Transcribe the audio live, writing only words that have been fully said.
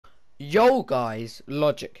Yo guys,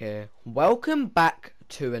 Logic here. Welcome back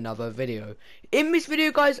to another video. In this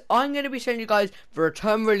video guys, I'm going to be showing you guys the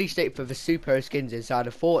return release date for the superhero skins inside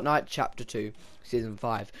of Fortnite Chapter 2 Season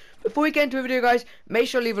 5. Before we get into the video guys, make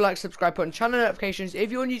sure to leave a like, subscribe, put on channel notifications.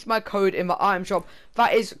 If you want to use my code in my item shop,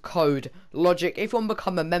 that is code LOGIC. If you want to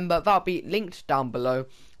become a member, that'll be linked down below.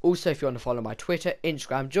 Also, if you want to follow my Twitter,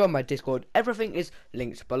 Instagram, join my Discord, everything is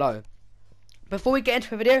linked below. Before we get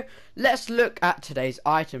into the video, let's look at today's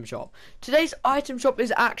item shop. Today's item shop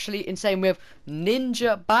is actually insane. We have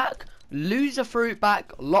Ninja back, Loser Fruit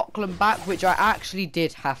back, Lachlan back, which I actually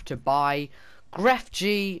did have to buy, Gref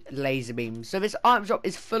G, Laser Beam. So this item shop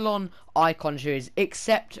is full on icon series,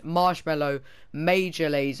 except Marshmallow, Major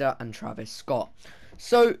Laser, and Travis Scott.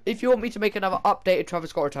 So if you want me to make another updated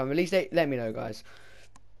Travis Scott return release date, let me know guys.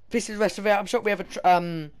 This is the rest of the item shop. We have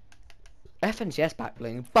a FNCS back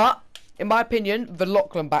bling, but in my opinion, the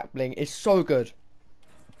Lachlan back bling is so good.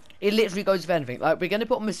 It literally goes with anything. Like, we're going to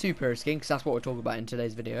put on the superhero skin, because that's what we're talking about in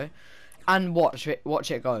today's video. And watch it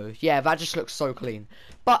go. Yeah, that just looks so clean.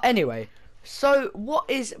 But anyway, so what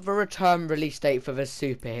is the return release date for the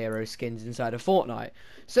superhero skins inside of Fortnite?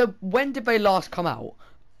 So, when did they last come out?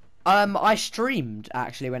 I streamed,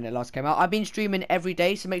 actually, when it last came out. I've been streaming every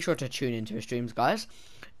day, so make sure to tune into the streams, guys.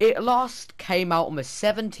 It last came out on the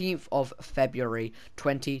 17th of February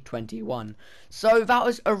 2021. So that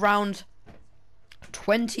was around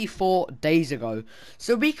 24 days ago.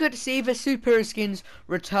 So we could see the superhero skins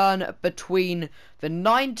return between the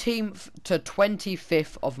 19th to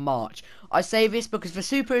 25th of March. I say this because the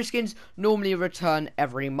superhero skins normally return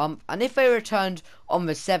every month, and if they returned on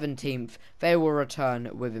the 17th, they will return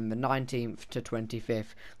within the 19th to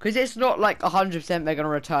 25th, because it's not like 100% they're going to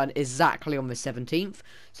return exactly on the 17th.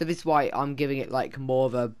 So this is why I'm giving it like more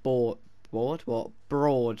of a broad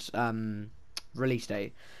release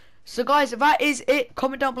date. So guys, that is it.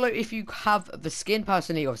 Comment down below if you have the skin.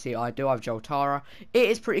 Personally, obviously I do have Joltara. It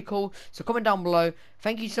is pretty cool, so comment down below.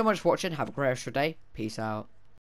 Thank you so much for watching. Have a great rest of your day. Peace out.